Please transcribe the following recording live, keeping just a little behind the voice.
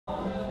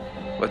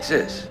What's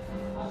this?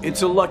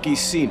 It's a lucky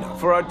Cena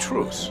for our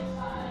truce.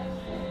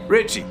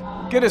 Richie,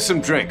 get us some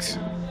drinks.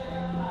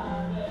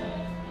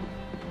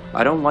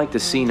 I don't like the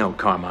C-note,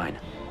 Carmine.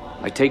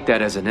 I take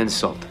that as an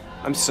insult.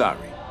 I'm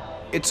sorry.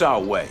 It's our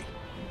way.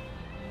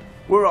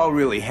 We're all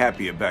really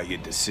happy about your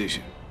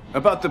decision.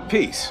 About the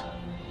peace.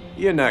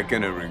 You're not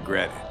gonna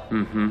regret it.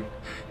 Mm-hmm.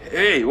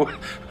 Hey,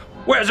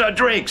 where's our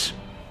drinks?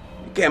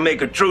 You can't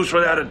make a truce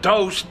without a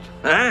toast,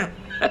 huh?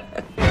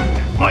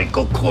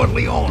 Michael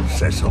Corleone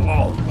says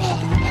hello.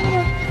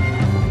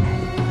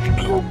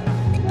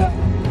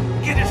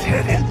 Get his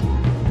head in.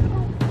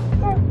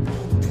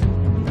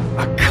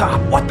 A cop,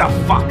 what the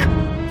fuck?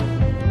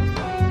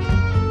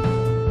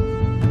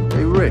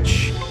 Hey,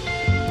 Rich,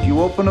 you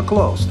open or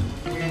closed?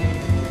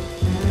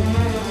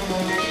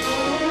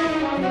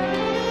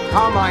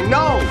 Carmine,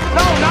 no!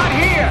 No, not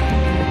here!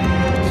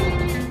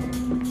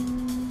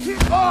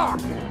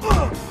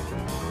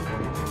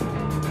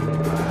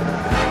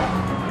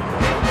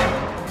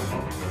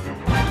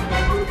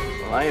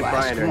 Well, I ain't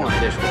buying her no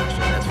dishwasher,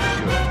 that's for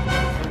sure.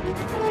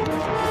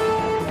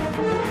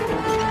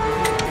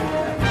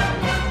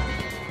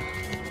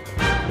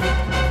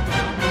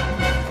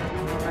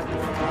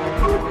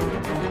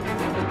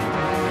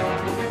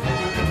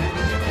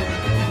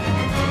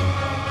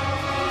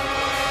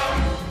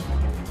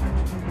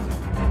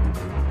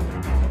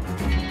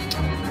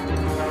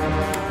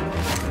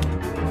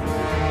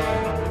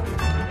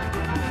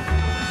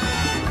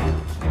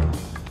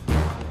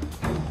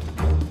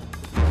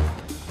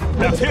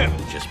 That's him.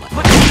 Just my... You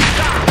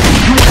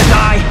wanna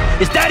die?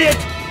 Is that it?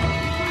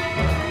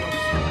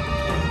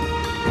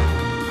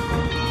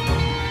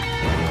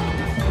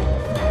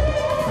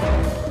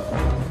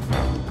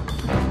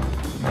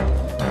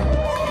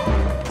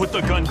 Put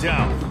the gun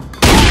down.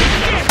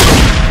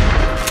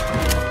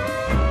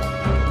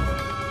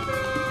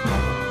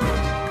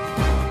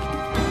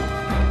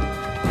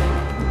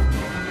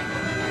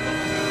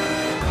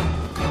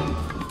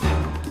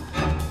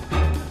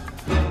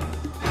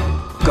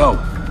 Go.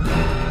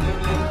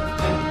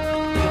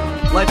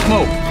 Let's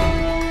move.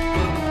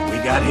 We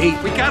got heat.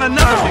 We got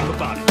another. Think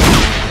about it.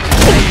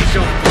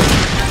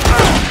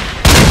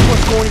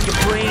 What's going in your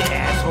brain,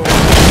 asshole?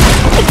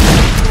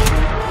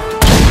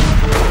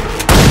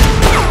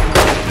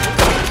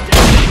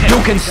 You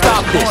can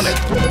stop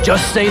this.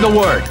 Just say the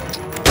word.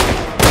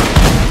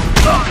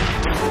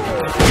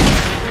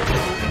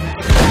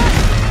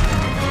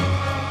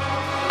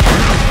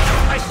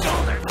 My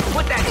shoulder.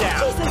 Put that down.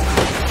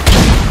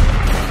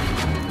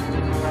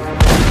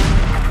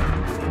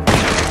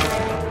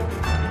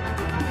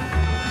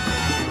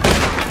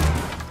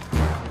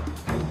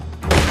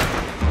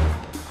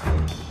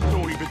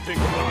 Don't even think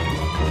about it.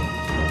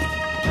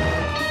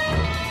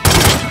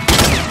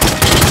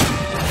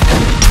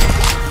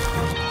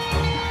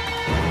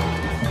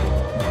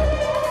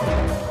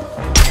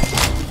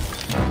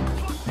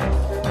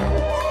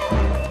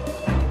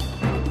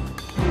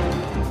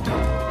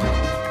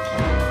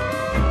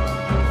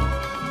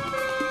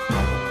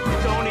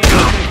 Don't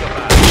even think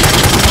about it.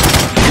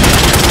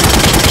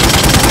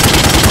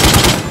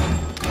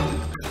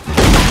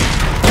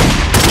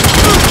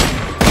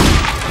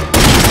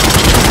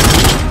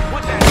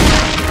 What the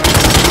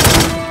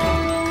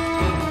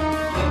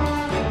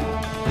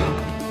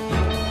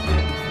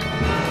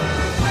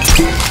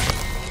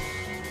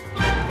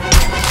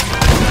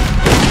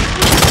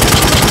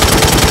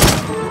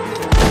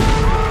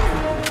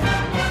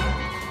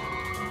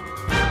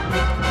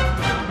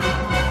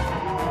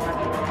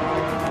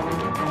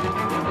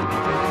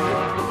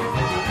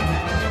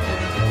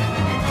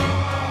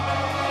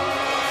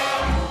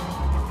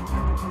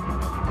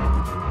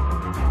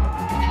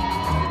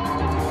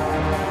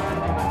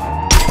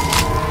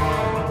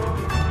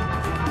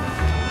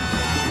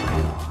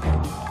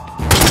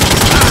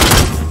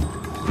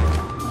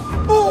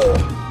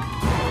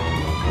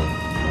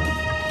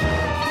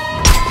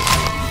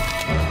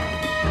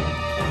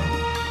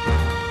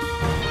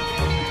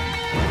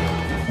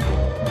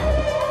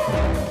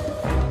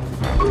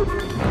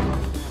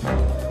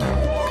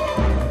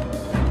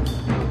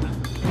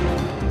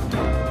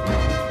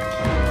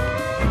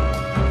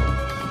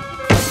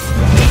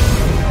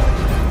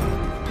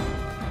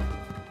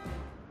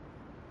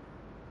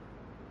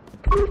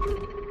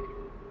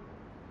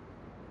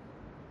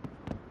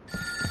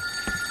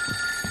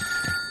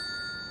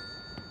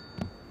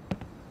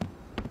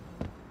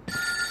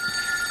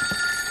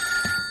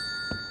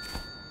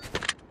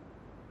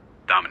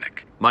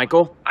Dominic,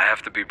 Michael? I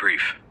have to be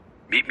brief.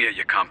 Meet me at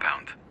your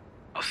compound.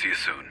 I'll see you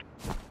soon.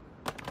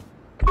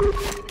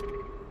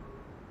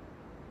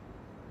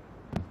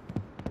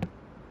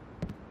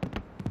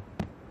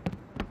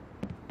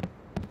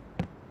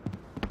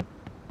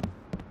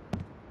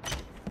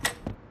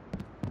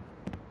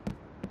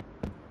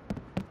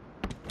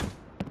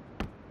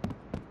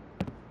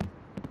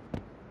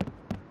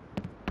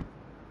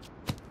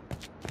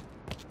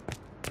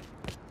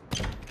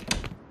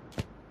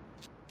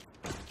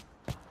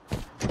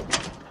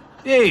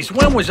 Jeez,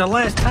 when was the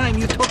last time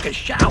you took a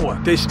shower?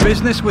 This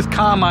business with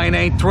Carmine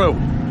ain't through.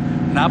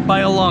 Not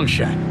by a long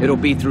shot. It'll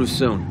be through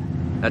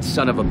soon. That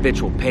son of a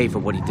bitch will pay for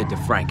what he did to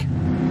Frank.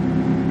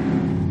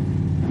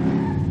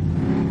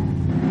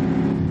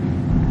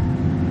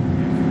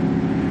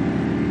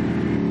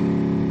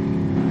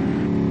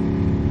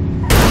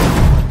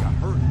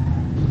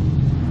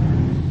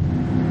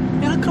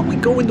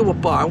 Go into a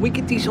bar and we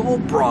get these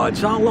old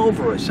broads all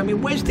over us. I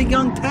mean, where's the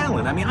young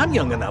talent? I mean, I'm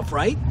young enough,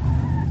 right?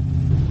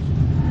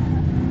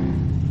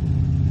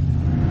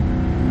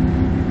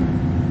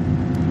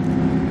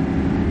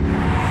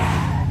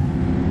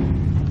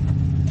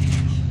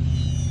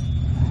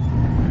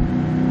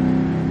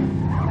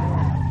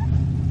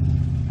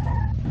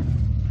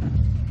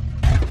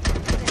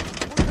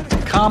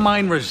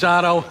 Carmine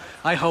Rosato,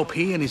 I hope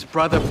he and his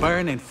brother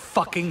burn in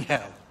fucking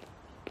hell.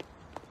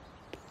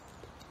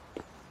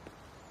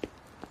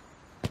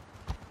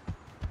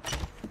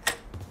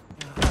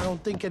 I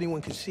don't think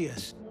anyone can see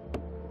us.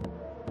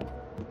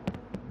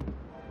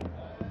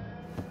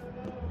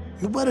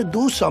 You better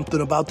do something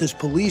about this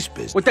police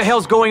business. What the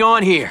hell's going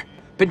on here?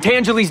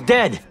 Pentangeli's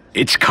dead.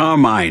 It's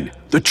Carmine.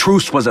 The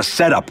truce was a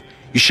setup.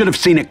 You should have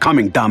seen it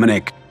coming,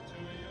 Dominic.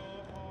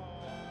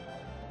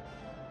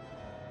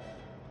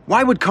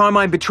 Why would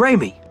Carmine betray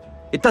me?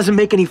 It doesn't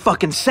make any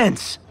fucking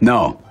sense.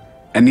 No,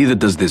 and neither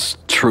does this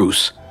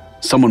truce.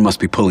 Someone must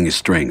be pulling his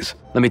strings.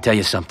 Let me tell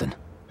you something.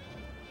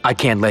 I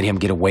can't let him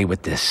get away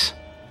with this.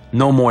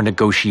 No more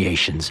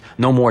negotiations,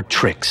 no more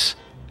tricks.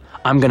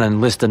 I'm gonna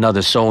enlist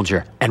another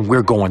soldier, and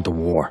we're going to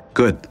war.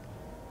 Good.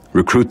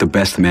 Recruit the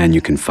best man you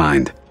can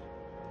find.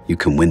 You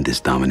can win this,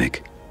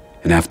 Dominic.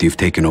 And after you've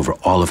taken over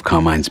all of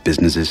Carmine's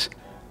businesses,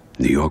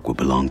 New York will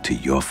belong to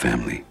your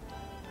family,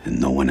 and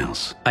no one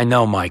else. I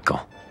know, Michael.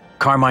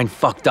 Carmine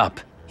fucked up.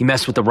 He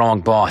messed with the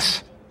wrong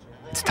boss.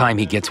 It's time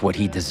he gets what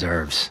he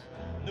deserves.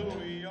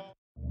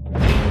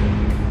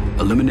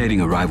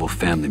 Eliminating a rival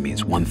family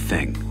means one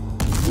thing: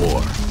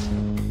 war.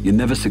 You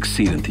never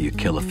succeed until you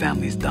kill a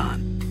family's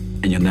Don,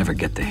 and you'll never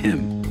get to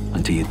him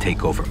until you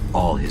take over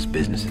all his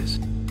businesses.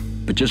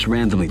 But just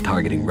randomly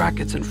targeting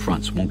rackets and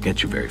fronts won't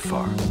get you very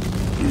far.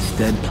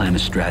 Instead, plan a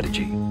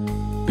strategy.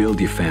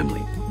 Build your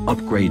family,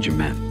 upgrade your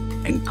men,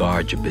 and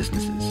guard your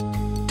businesses.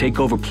 Take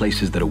over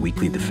places that are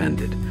weakly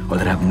defended, or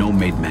that have no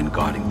made men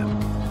guarding them.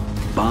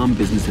 Bomb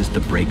businesses to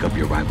break up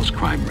your rivals'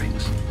 crime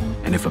rings.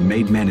 And if a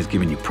made man is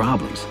giving you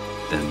problems,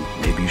 then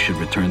maybe you should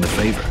return the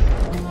favor.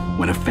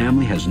 When a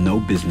family has no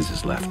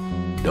businesses left,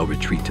 they'll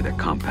retreat to their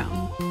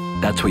compound.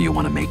 That's where you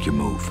want to make your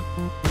move.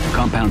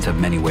 Compounds have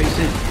many ways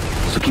in,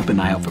 so keep an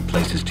eye out for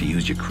places to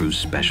use your crew's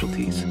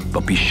specialties.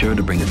 But be sure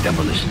to bring a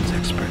demolitions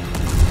expert.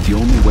 The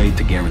only way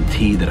to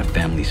guarantee that a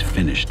family's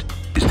finished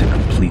is to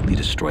completely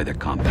destroy their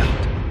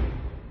compound.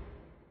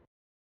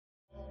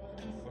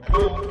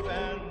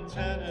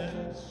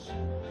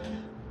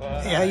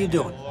 Hey, how you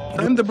doing?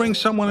 Time to bring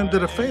someone into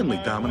the family,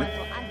 Dominic.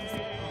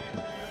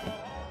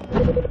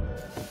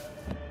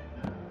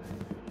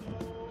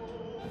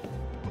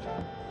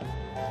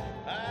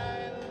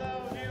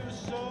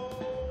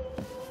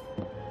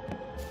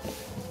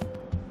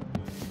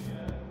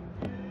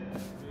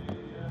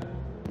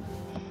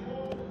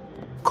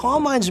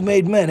 Carmine's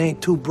made men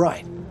ain't too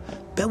bright.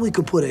 Bet we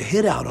could put a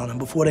hit out on them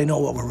before they know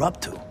what we're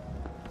up to.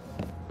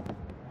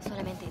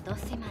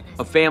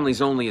 A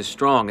family's only as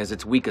strong as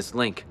its weakest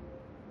link.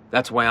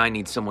 That's why I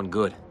need someone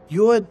good.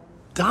 You're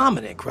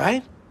Dominic,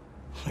 right?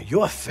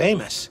 You're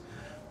famous.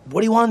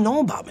 What do you want to know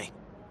about me?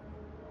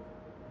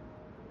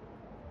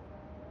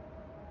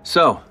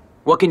 So,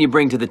 what can you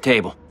bring to the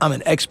table? I'm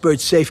an expert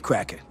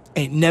safecracker.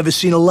 Ain't never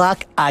seen a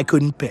lock I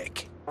couldn't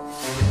pick.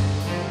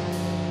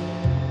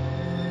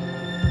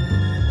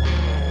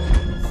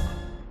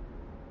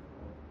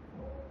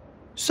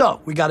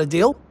 So, we got a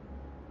deal?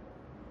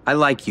 I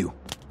like you.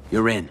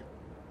 You're in.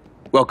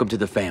 Welcome to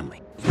the family.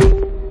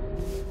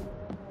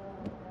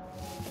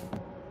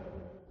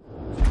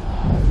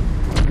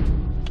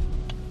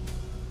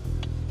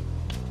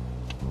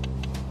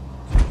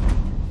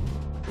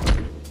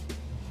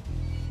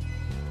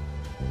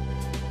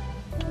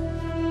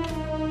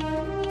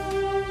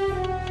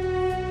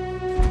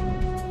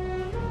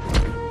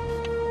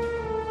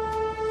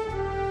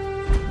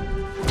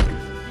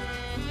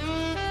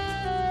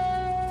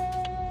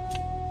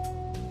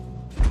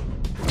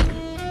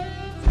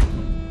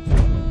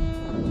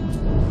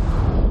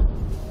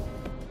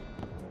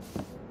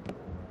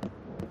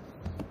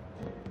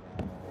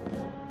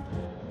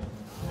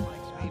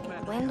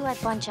 When do I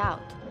punch out?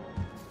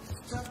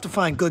 Have to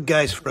find good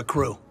guys for a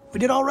crew. We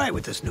did all right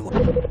with this new one.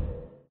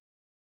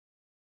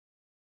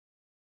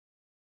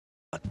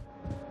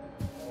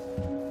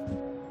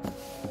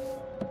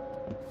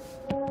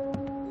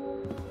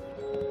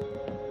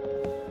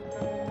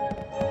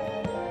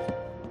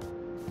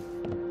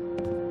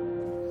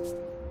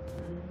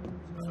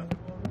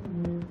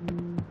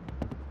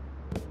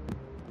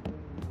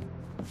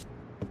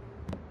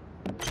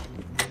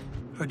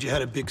 Heard you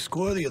had a big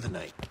score the other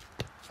night.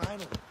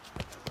 Finally.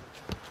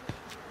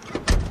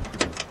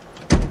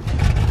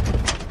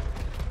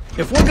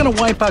 If we're gonna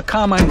wipe out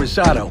Carmine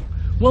Rosato,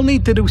 we'll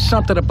need to do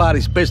something about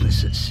his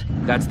businesses.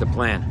 That's the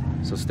plan.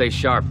 So stay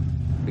sharp.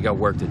 We got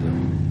work to do.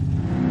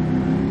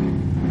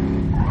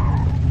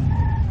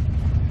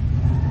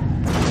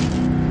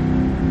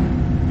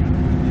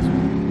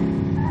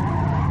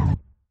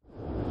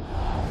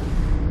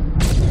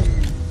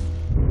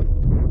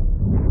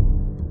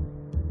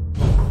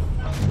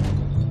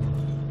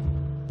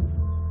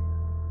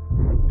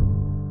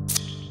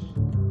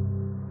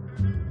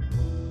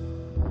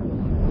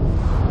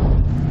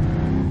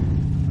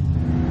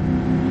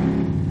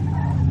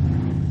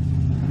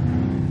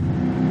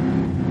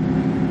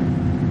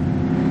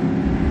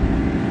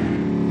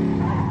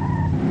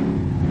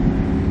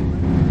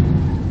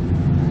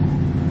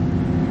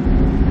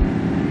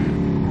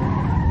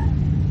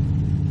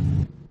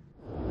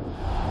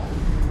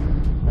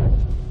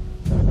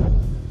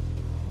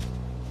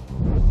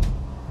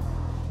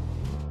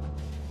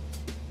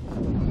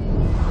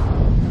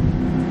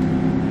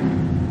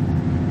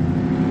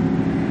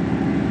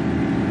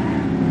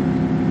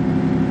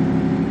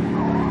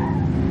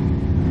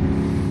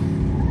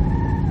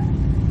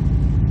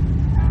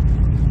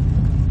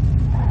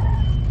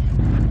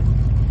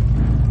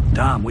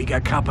 Dom, we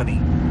got company.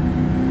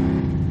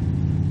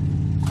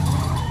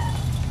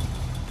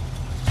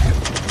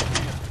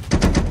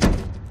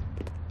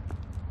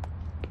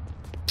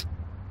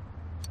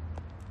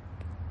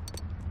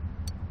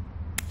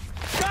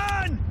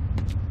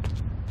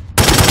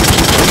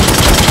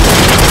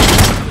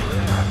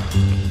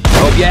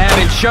 Hope you have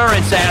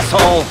insurance,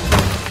 asshole!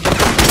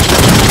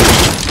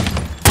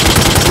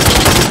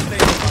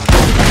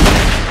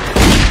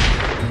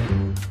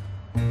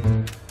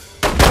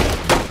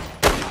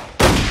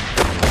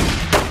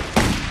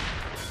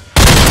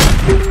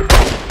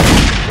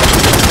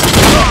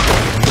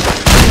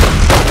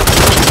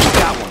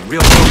 Got one,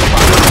 real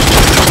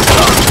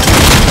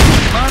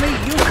Honey,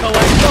 you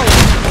collect those.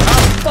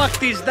 How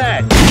fucked is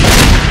that?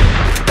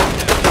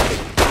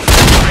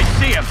 I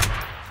see him.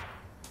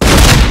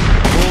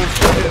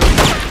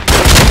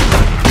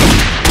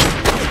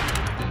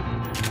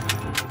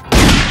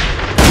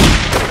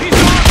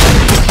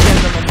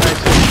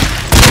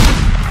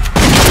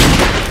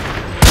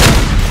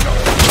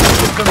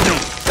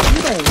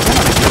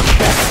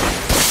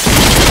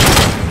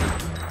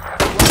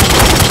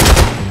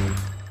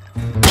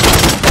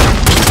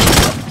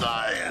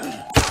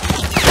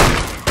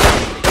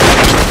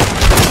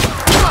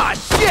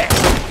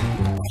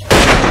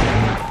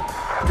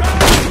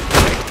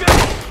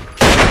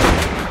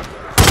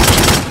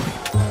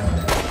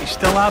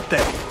 Still out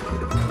there.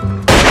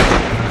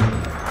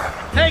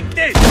 Take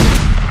this!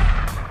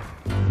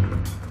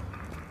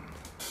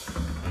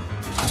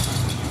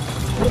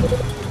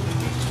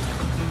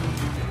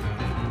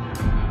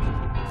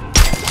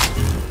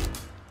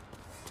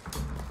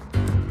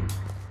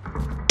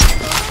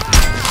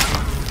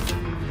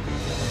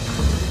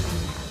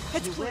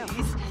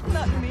 Please,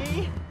 not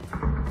me.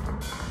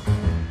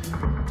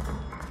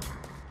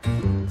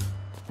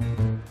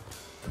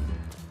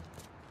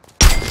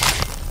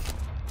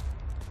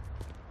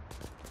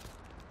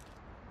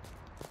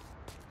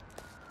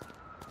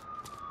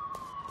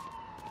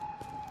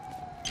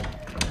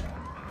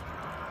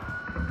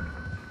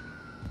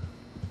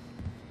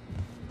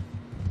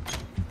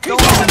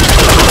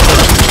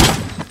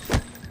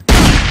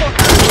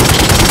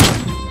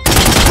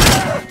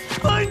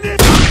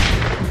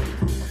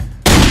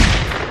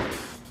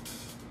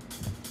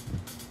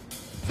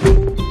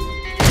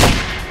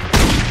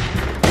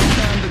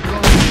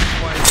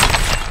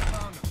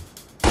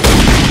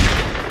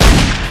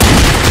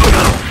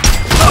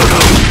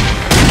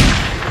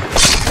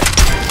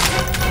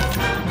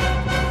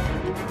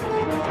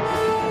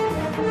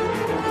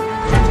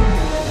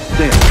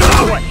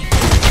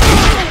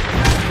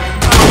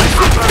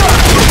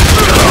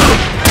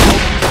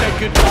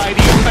 Goodbye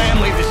to your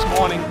family this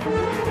morning.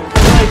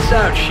 Lights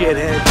out,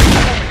 shithead.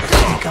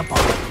 Sneak up on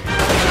him.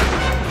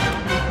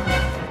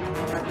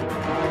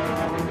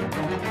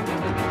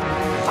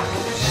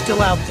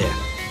 Still out there.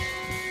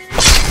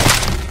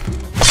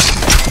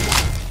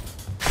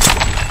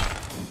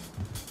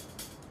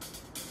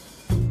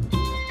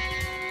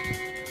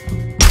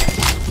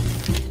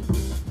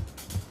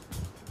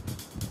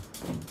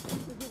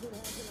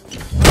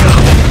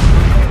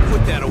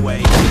 Put that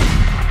away.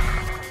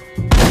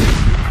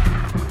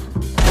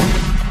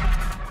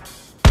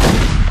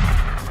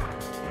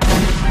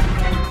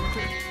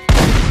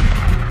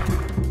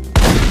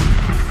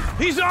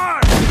 He's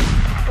armed!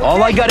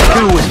 All I gotta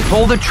do is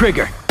pull the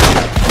trigger.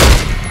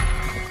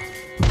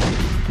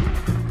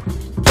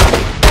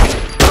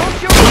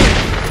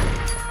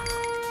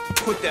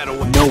 Put that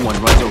away. No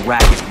one runs a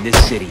racket in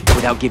this city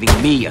without giving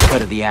me a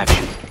cut of the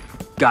action.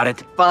 Got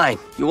it? Fine.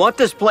 You want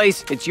this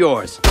place? It's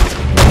yours.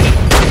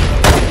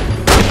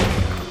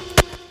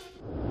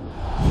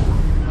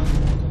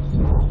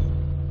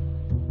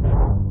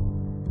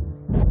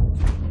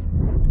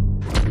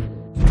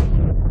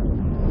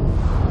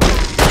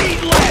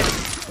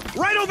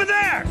 Right over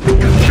there!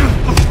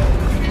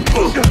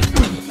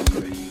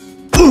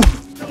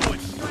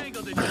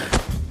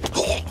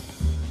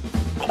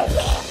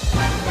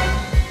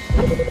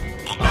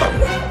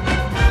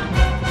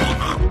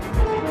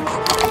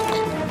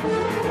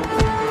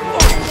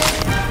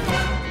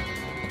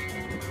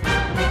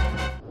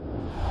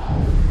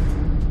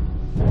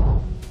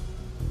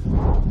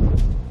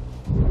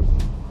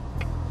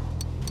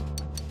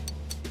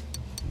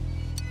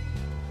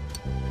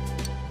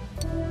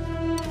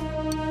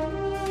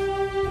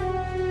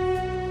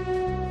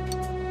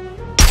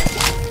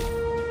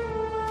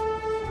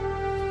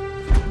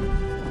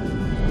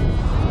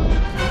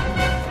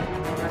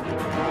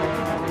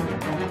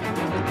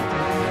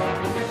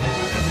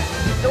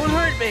 Don't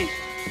hurt me!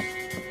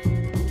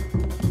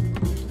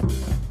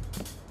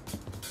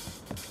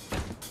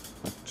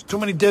 There's too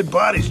many dead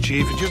bodies,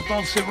 Chief. It just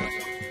don't sit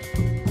right.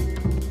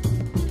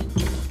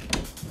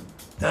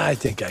 I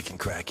think I can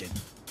crack it.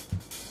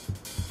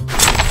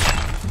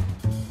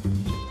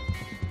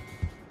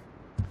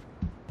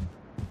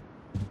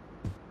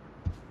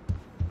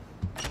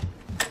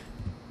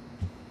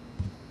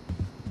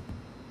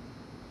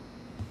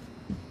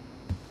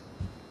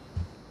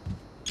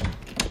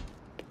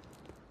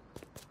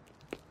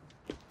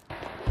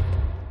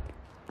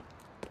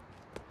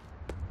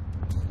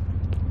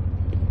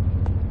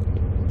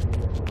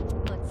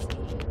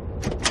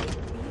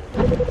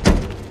 It's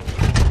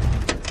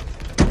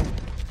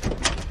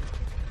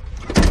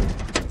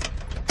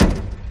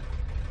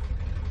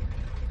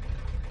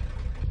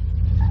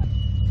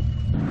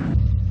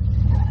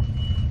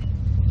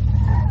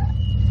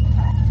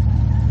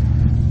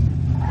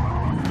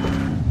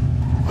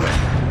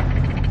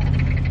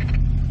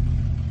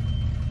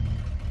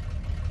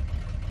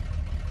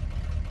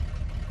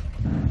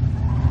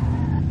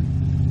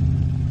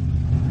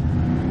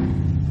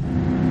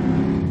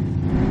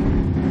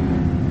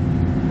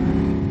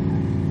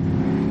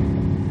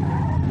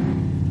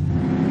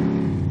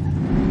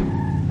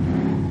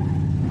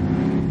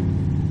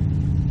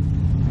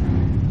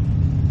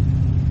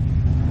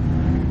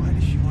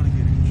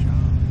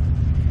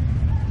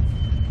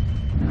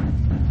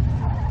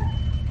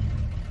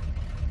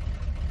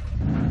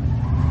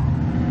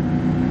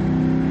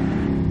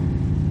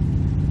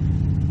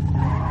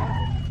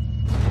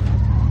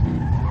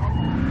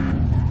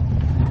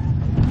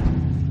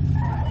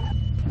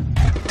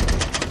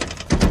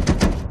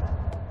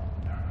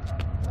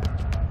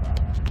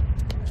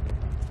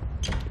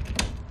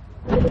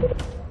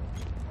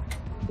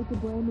a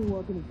brand new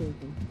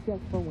organization,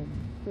 just for women.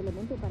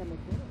 Solamente para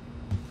mujeres.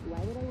 Why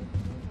would I...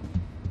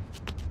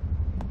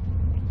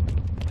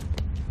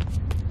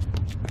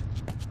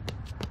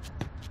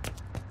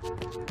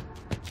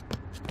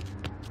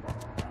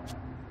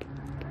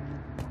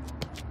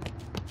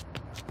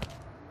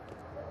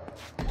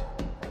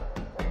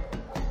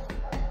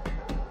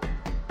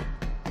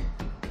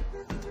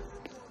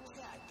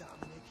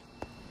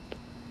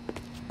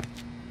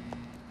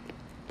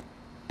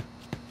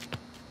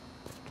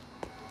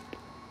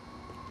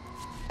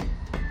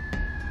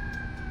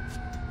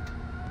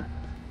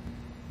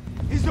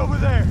 He's over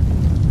there!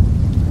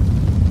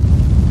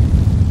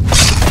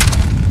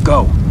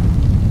 Go!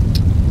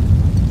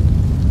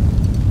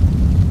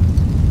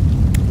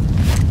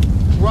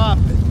 Drop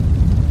it.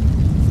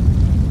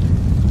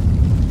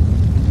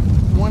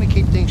 You want to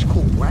keep things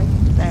cool, right?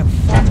 Then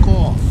fuck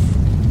off.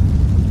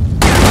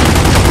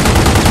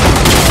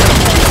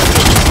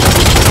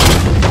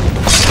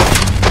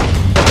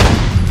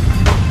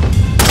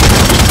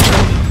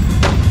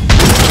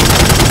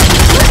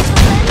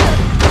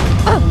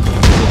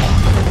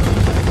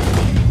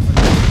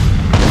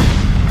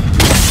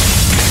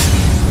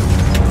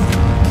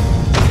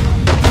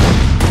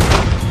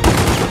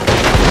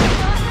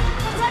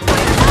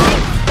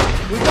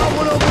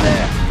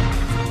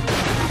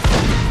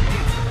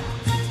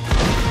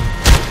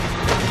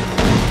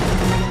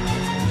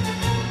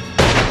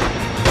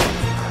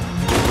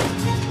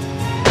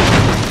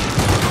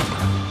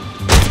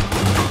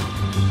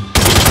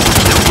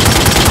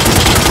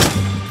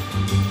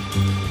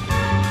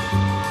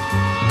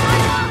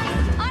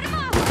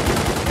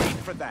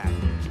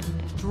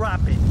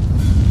 Drop it.